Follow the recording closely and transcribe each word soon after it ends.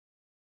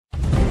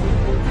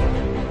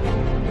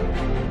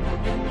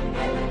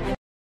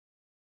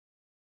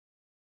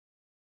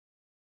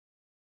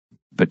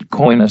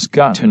Bitcoin has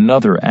got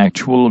another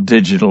actual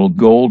digital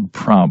gold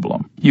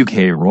problem.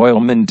 UK Royal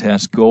Mint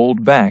as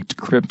gold-backed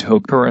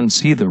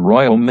cryptocurrency. The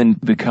Royal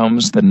Mint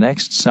becomes the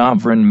next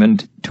sovereign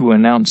mint to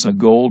announce a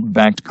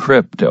gold-backed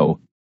crypto.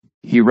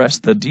 Here's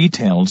the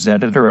details.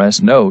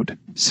 Editor's note: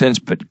 since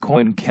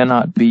Bitcoin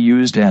cannot be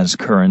used as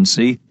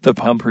currency, the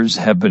pumpers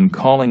have been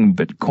calling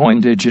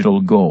Bitcoin digital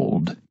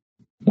gold.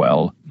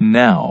 Well,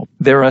 now,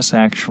 there is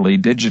actually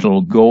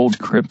digital gold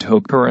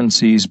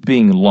cryptocurrencies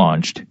being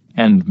launched,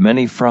 and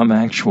many from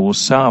actual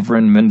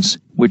sovereign mints,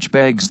 which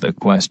begs the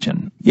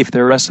question, if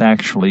there is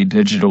actually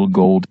digital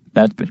gold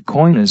that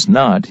Bitcoin is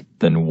not,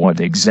 then what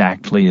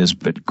exactly is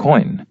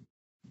Bitcoin?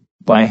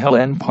 By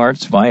Helen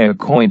Parts via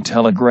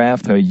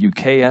Cointelegraph. The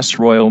UK's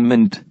Royal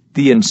Mint,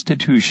 the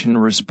institution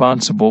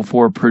responsible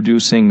for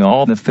producing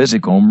all the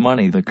physical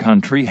money the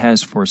country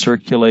has for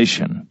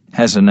circulation,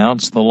 has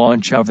announced the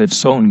launch of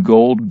its own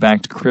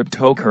gold-backed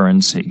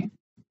cryptocurrency.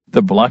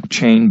 The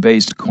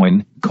blockchain-based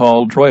coin,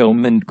 called Royal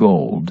Mint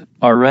Gold,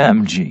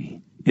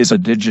 RMG, is a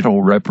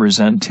digital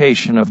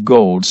representation of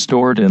gold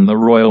stored in the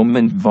Royal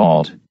Mint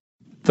vault.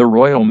 The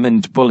Royal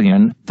Mint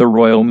Bullion, the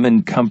Royal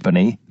Mint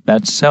Company,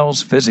 that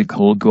sells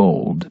physical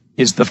gold,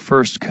 is the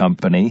first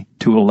company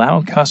to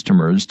allow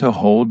customers to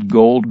hold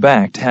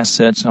gold-backed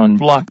assets on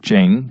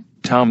blockchain.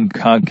 Tom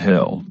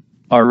Coghill,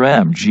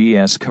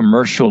 RMG's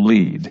commercial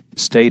lead,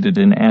 stated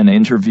in an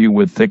interview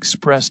with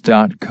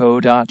Express.co.uk.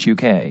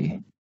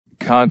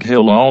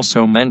 Coghill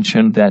also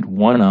mentioned that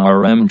one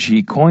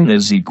RMG coin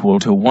is equal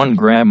to 1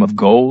 gram of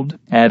gold,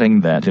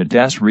 adding that it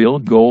is real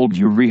gold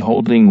you're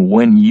reholding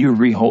when you're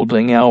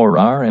reholding our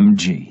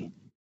RMG.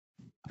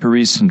 A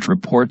recent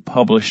report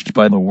published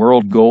by the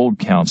World Gold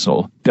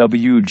Council,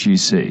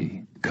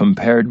 WGC,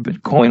 compared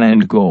Bitcoin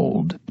and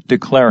gold,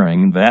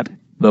 declaring that,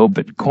 though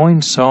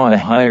Bitcoin saw a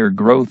higher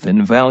growth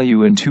in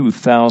value in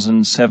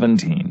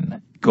 2017,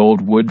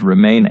 gold would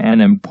remain an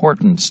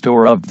important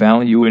store of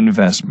value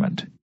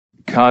investment.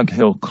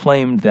 Coghill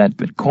claimed that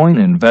Bitcoin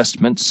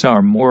investments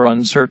are more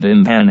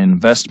uncertain than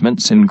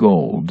investments in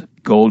gold.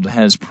 Gold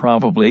has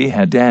probably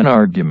had an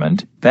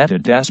argument that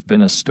it has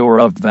been a store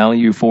of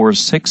value for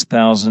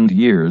 6,000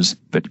 years.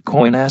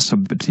 Bitcoin is a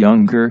bit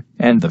younger,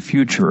 and the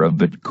future of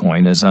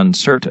Bitcoin is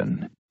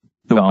uncertain.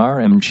 The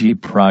RMG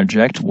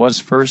project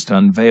was first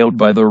unveiled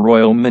by the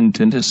Royal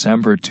Mint in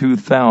December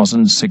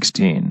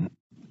 2016.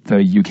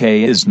 The UK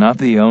is not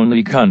the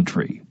only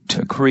country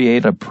to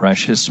create a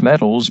precious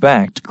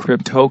metals-backed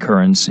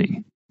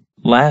cryptocurrency.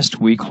 Last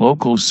week,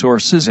 local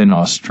sources in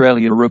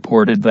Australia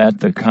reported that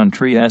the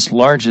country's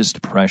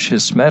largest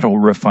precious metal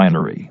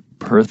refinery,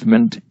 Perth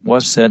Mint,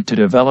 was set to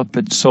develop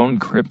its own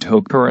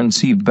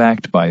cryptocurrency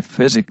backed by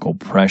physical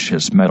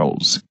precious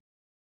metals.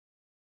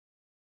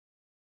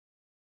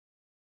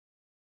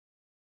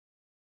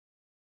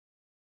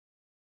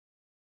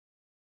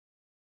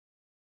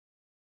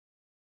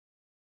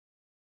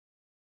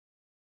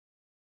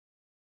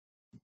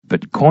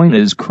 Bitcoin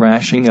is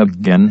crashing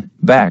again,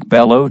 back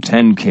below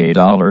 $10K,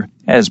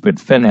 as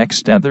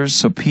Bitfinex others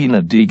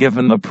subpoenaed.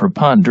 Given the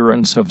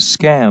preponderance of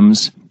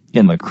scams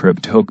in the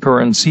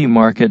cryptocurrency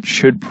market,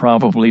 should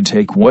probably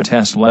take what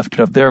is left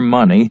of their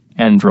money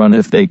and run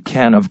if they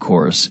can, of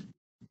course.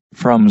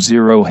 From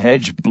Zero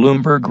Hedge,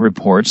 Bloomberg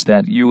reports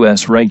that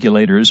U.S.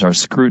 regulators are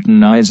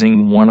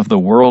scrutinizing one of the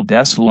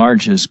world's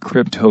largest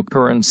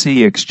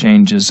cryptocurrency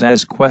exchanges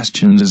as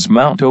questions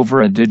mount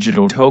over a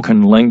digital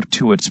token linked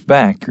to its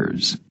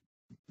backers.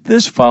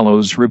 This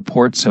follows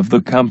reports of the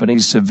company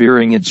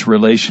severing its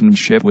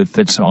relationship with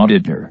its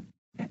auditor.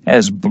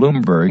 As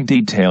Bloomberg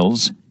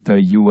details,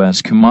 the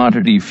U.S.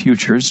 Commodity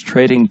Futures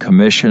Trading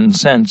Commission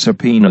sent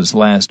subpoenas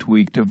last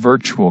week to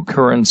virtual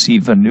currency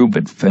venue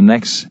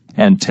Bitfinex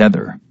and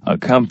Tether, a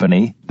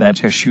company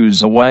that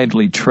issues a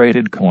widely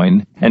traded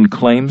coin and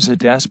claims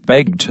it is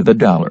pegged to the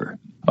dollar,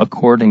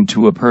 according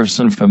to a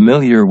person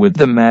familiar with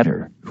the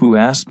matter, who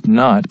asked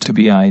not to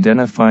be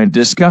identified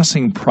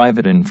discussing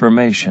private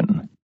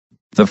information.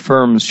 The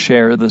firms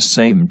share the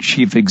same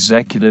chief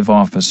executive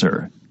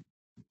officer.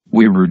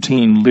 We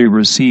routinely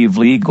receive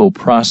legal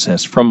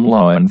process from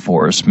law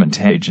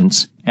enforcement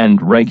agents and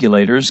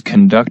regulators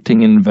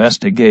conducting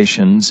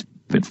investigations,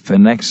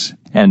 Bitfinex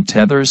and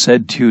Tether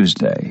said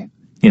Tuesday,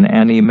 in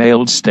an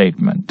emailed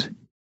statement.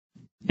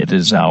 It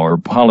is our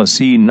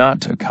policy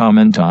not to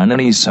comment on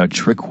any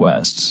such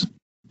requests.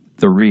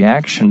 The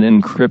reaction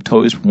in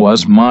cryptos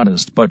was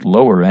modest but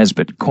lower as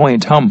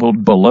Bitcoin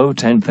tumbled below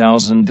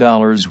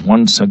 $10,000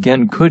 once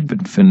again. Could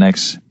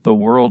Bitfinex, the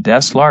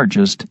world's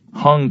largest,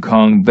 Hong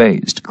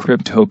Kong-based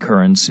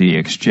cryptocurrency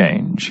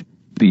exchange,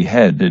 be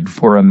headed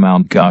for a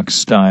Mt.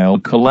 Gox-style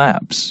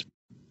collapse?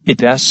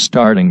 It is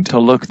starting to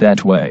look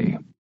that way.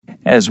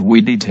 As we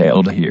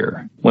detailed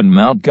here, when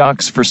Mt.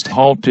 Gox first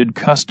halted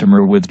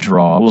customer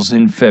withdrawals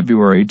in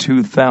February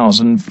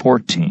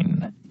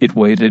 2014, it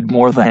waited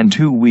more than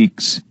 2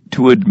 weeks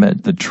to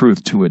admit the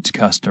truth to its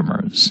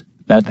customers,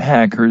 that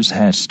hackers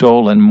had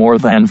stolen more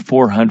than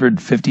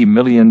 $450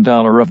 million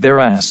of their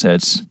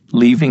assets,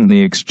 leaving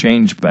the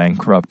exchange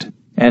bankrupt,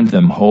 and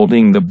them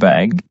holding the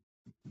bag.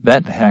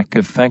 That hack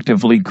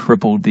effectively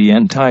crippled the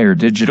entire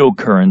digital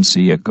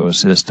currency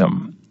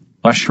ecosystem,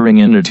 ushering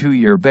in a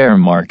 2-year bear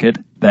market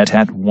that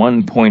at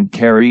one point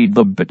carried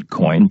the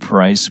Bitcoin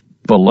price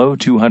below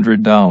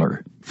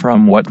 $200,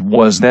 from what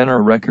was then a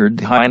record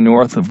high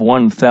north of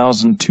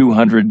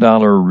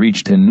 $1,200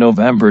 reached in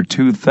November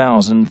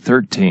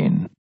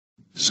 2013.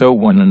 So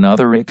when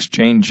another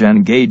exchange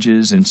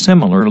engages in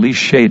similarly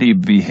shady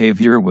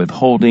behavior,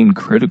 withholding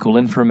critical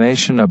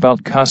information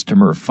about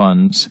customer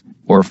funds,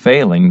 or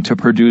failing to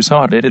produce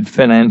audited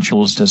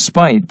financials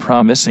despite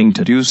promising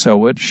to do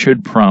so, it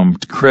should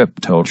prompt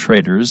crypto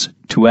traders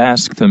to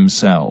ask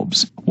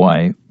themselves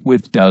why,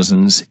 with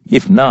dozens,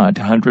 if not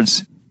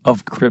hundreds,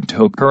 of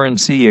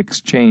cryptocurrency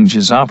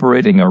exchanges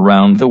operating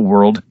around the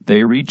world,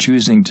 they are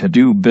choosing to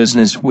do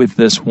business with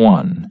this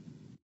one.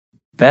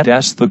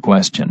 That's the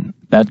question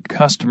that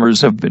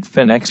customers of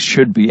Bitfinex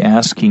should be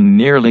asking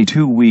nearly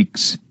 2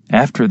 weeks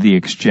after the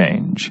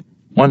exchange,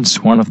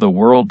 once one of the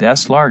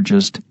world's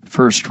largest,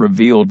 first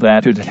revealed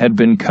that it had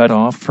been cut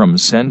off from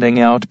sending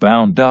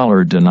outbound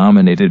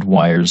dollar-denominated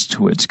wires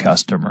to its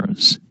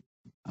customers.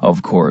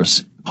 Of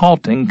course,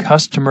 halting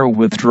customer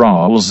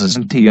withdrawals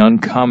isn't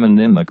uncommon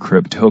in the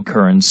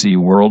cryptocurrency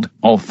world.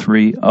 All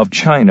 3 of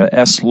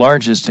China's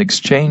largest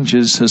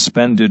exchanges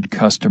suspended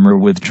customer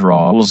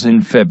withdrawals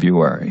in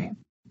February.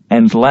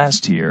 And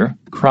last year,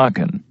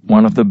 Kraken,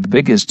 one of the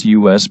biggest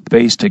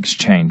US-based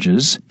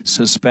exchanges,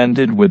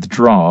 suspended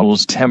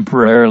withdrawals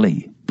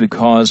temporarily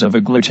because of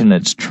a glitch in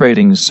its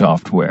trading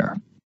software.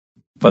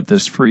 But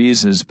this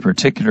freeze is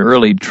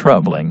particularly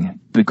troubling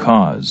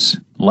because,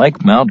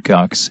 like Mt.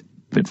 Gox,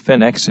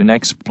 Bitfinex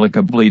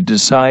inexplicably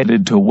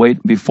decided to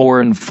wait before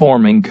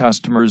informing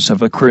customers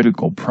of a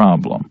critical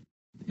problem.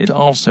 It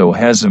also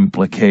has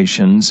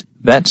implications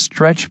that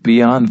stretch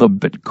beyond the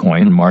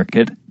Bitcoin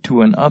market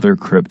to another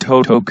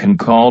crypto token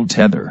called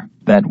Tether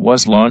that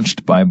was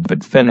launched by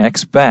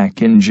Bitfinex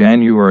back in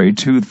January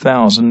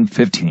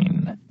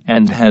 2015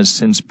 and has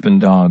since been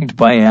dogged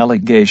by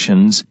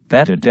allegations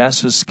that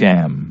it's a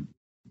scam.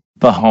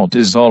 The halt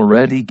is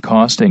already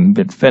costing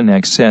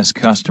Bitfinex's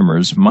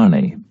customers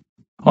money.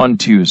 On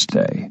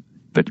Tuesday,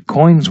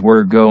 Bitcoins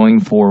were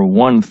going for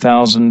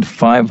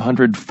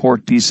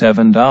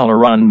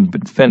 $1,547 on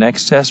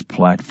Bitfinex's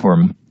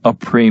platform, a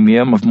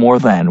premium of more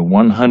than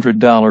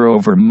 $100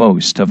 over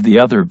most of the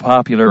other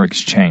popular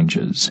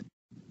exchanges.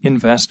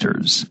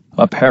 Investors,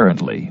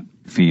 apparently,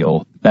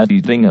 feel that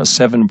eating a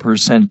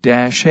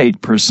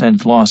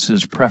 7%-8% loss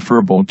is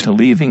preferable to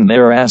leaving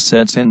their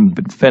assets in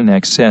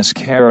Bitfinex's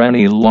care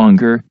any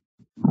longer.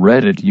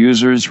 Reddit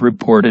users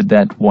reported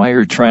that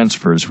wire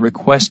transfers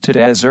requested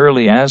as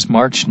early as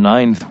March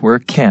 9 were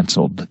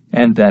cancelled,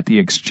 and that the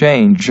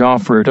exchange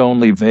offered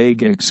only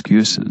vague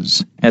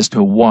excuses as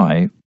to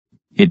why.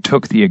 It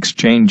took the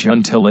exchange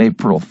until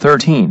April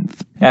 13,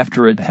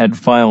 after it had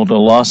filed a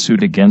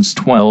lawsuit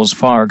against Wells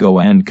Fargo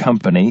and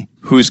Company,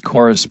 whose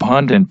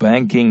correspondent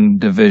banking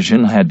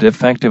division had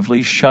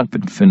effectively shut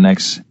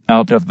Bitfinex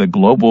out of the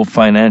global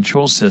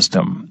financial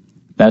system,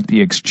 that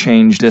the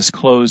exchange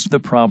disclosed the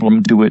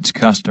problem to its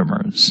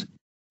customers.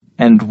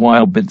 And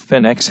while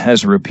Bitfinex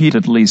has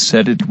repeatedly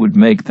said it would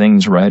make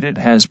things right, it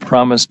has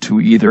promised to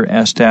either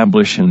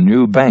establish a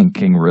new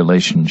banking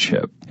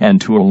relationship and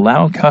to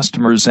allow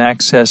customers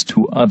access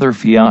to other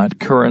fiat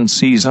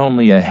currencies.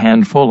 Only a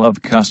handful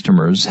of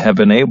customers have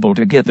been able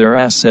to get their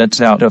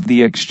assets out of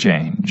the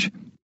exchange.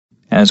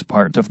 As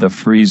part of the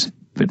freeze,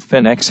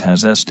 Bitfinex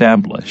has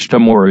established a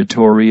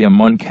moratorium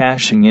on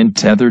cashing in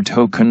Tether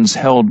tokens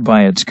held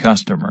by its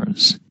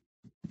customers.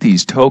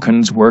 These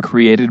tokens were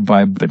created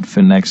by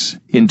Bitfinex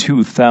in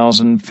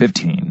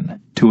 2015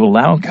 to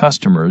allow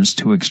customers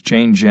to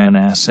exchange an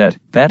asset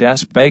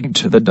that's pegged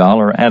to the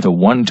dollar at a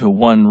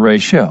 1-to-1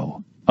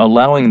 ratio,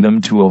 allowing them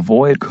to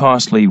avoid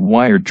costly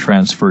wire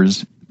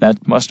transfers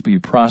that must be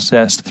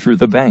processed through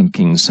the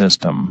banking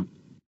system.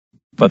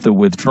 But the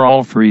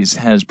withdrawal freeze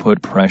has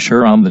put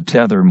pressure on the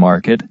Tether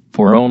market.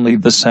 For only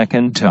the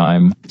second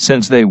time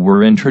since they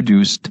were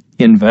introduced,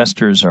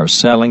 investors are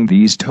selling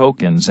these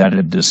tokens at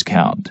a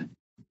discount.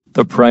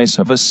 The price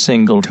of a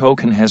single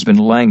token has been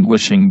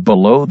languishing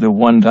below the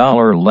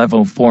 $1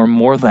 level for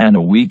more than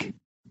a week.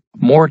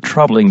 More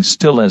troubling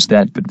still is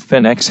that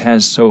Bitfinex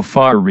has so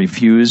far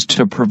refused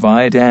to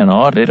provide an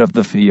audit of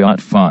the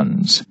fiat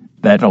funds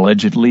that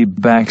allegedly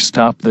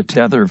backstop the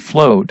Tether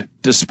float,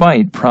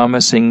 despite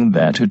promising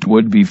that it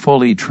would be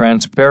fully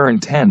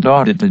transparent and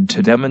audited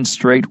to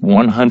demonstrate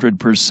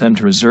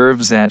 100%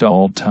 reserves at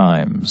all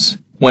times,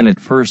 when it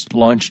first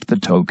launched the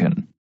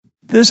token.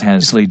 This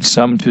has led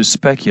some to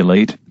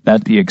speculate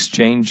that the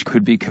exchange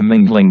could be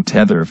commingling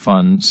Tether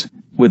funds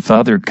with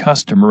other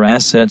customer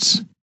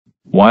assets.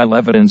 While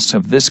evidence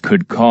of this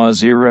could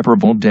cause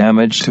irreparable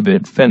damage to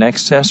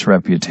Bitfinex's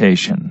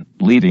reputation,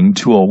 leading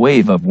to a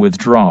wave of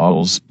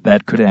withdrawals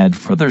that could add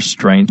further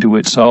strain to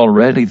its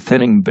already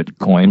thinning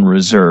Bitcoin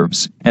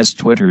reserves, as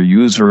Twitter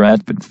user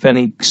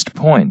 @Bitfinex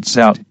points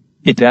out,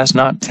 it is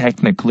not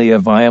technically a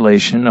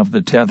violation of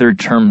the Tether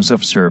terms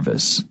of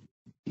service.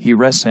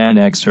 Here's an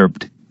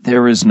excerpt.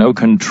 There is no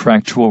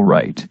contractual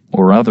right,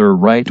 or other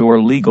right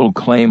or legal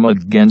claim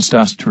against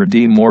us to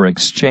redeem or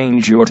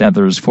exchange your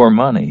tethers for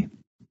money.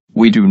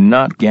 We do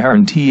not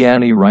guarantee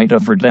any right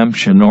of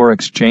redemption or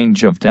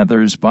exchange of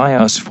tethers by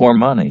us for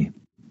money.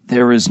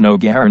 There is no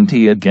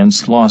guarantee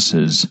against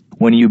losses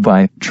when you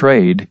buy,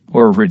 trade,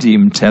 or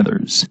redeem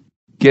tethers.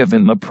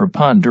 Given the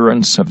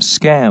preponderance of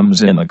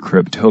scams in the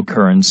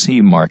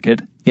cryptocurrency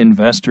market,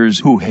 investors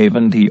who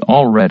haven't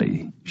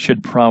already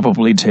should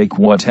probably take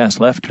what's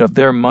left of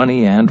their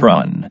money and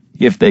run,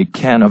 if they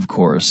can, of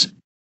course.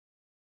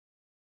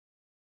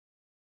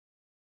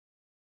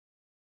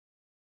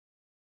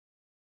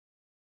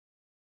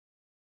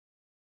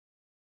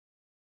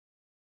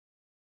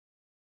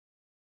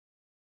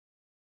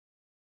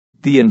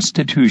 The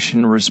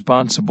institution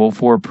responsible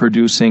for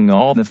producing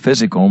all the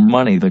physical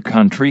money the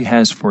country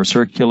has for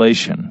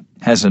circulation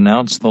has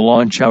announced the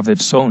launch of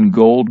its own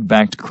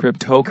gold-backed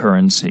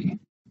cryptocurrency.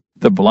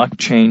 The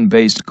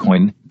blockchain-based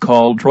coin,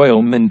 called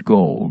Royal Mint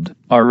Gold,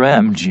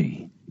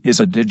 RMG, is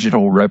a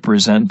digital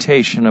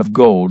representation of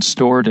gold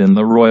stored in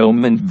the Royal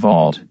Mint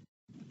Vault.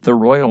 The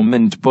Royal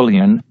Mint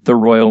Bullion, the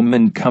Royal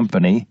Mint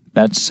Company,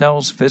 that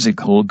sells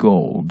physical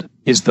gold,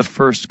 is the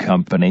first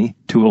company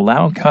to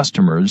allow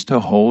customers to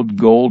hold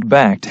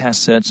gold-backed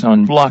assets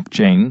on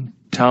blockchain,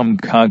 Tom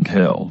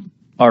Coghill,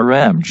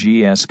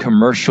 RMG's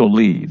commercial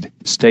lead,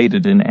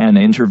 stated in an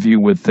interview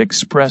with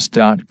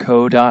Express.co.uk.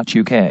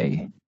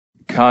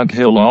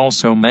 Coghill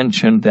also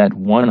mentioned that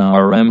one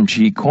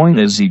RMG coin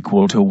is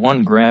equal to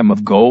 1 gram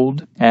of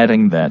gold,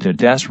 adding that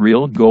it's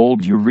real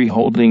gold you're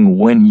reholding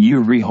when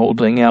you're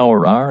reholding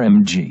our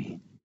RMG.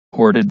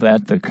 Reported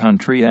that the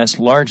country's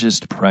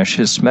largest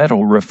precious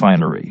metal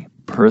refinery,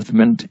 Perth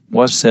Mint,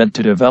 was set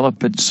to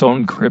develop its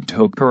own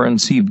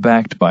cryptocurrency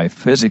backed by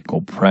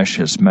physical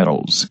precious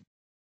metals.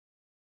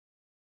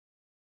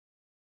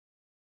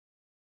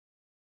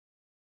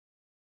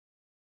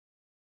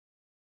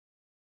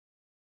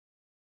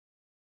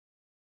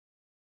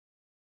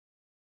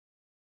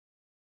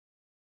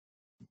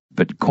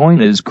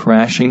 Bitcoin is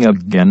crashing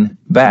again,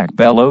 back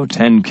below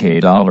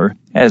 $10K,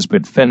 as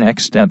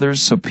Bitfinex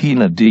tethers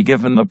subpoena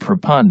given the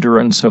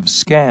preponderance of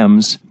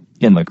scams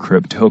in the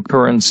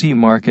cryptocurrency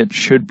market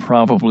should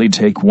probably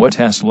take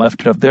what's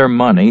left of their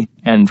money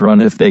and run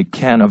if they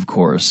can, of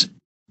course.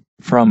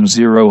 From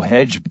Zero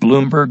Hedge,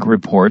 Bloomberg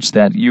reports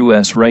that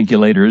U.S.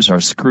 regulators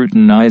are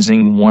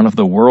scrutinizing one of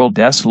the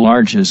world's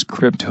largest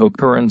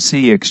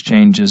cryptocurrency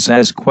exchanges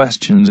as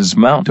questions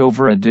mount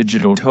over a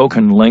digital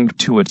token linked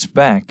to its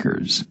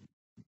backers.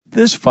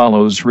 This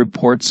follows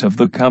reports of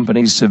the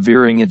company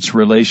severing its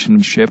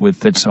relationship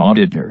with its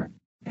auditor.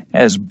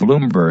 As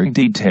Bloomberg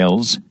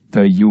details,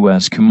 the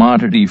U.S.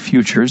 Commodity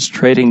Futures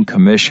Trading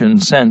Commission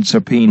sent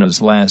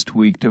subpoenas last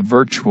week to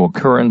virtual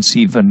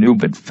currency venue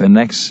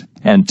Bitfinex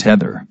and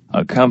Tether,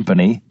 a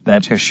company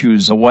that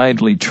issues a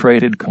widely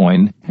traded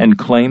coin and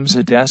claims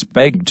it's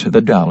pegged to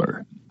the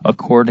dollar,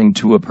 according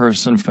to a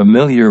person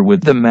familiar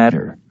with the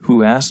matter,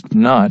 who asked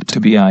not to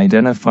be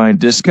identified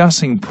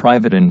discussing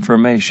private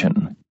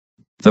information.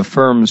 The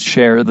firms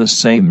share the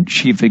same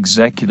chief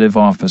executive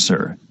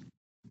officer.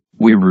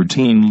 We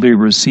routinely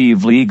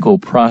receive legal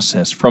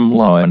process from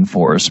law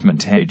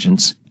enforcement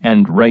agents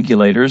and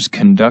regulators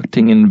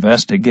conducting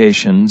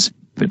investigations,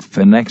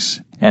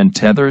 Bitfinex and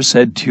Tether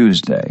said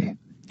Tuesday,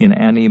 in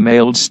an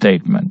emailed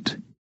statement.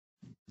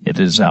 It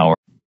is our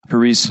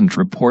recent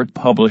report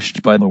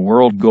published by the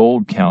World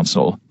Gold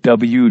Council,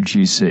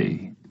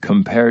 WGC,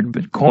 compared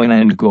Bitcoin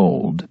and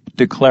gold,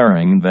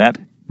 declaring that,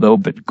 though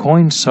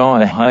Bitcoin saw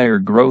a higher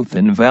growth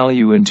in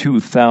value in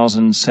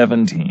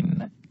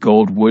 2017,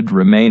 gold would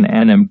remain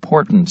an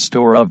important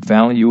store of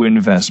value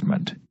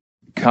investment.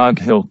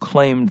 Coghill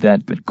claimed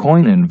that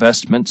Bitcoin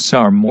investments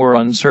are more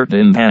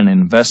uncertain than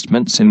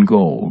investments in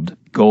gold.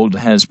 Gold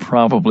has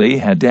probably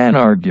had an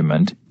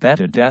argument that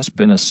it's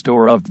been a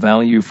store of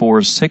value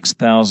for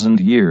 6,000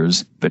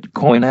 years.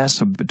 Bitcoin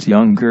is a bit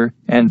younger,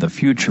 and the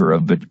future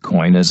of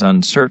Bitcoin is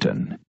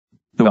uncertain.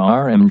 The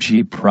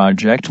RMG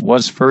project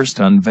was first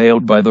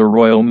unveiled by the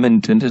Royal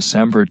Mint in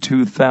December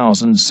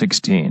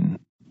 2016.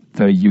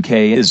 The UK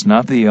is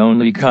not the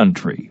only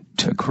country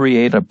to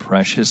create a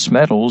precious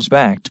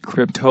metals-backed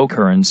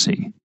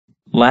cryptocurrency.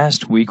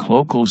 Last week,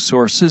 local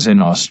sources in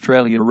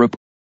Australia reported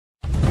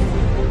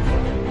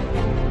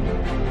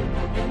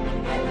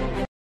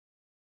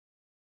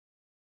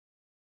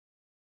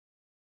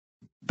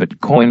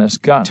Bitcoin has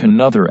got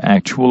another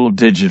actual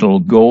digital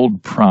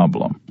gold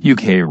problem.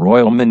 UK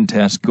Royal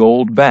Mint's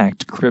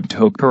gold-backed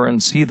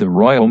cryptocurrency. The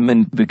Royal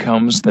Mint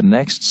becomes the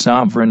next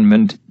sovereign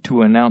mint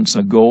to announce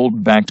a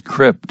gold-backed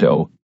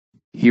crypto.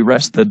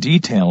 Here's the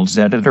details.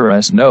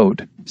 Editor's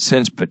note: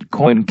 since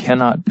Bitcoin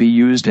cannot be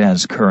used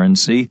as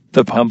currency,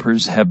 the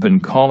pumpers have been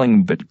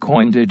calling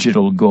Bitcoin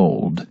digital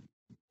gold.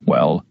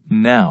 Well,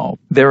 now,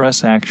 there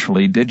is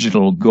actually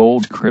digital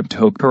gold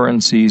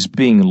cryptocurrencies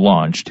being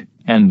launched,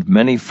 and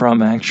many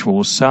from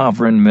actual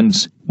sovereign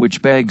mints,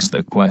 which begs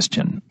the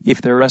question,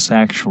 if there is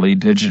actually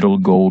digital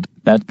gold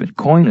that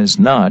Bitcoin is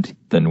not,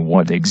 then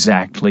what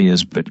exactly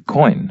is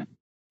Bitcoin?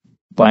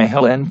 buy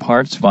Helen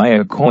parts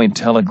via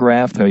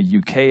Cointelegraph, the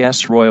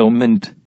UK's Royal Mint.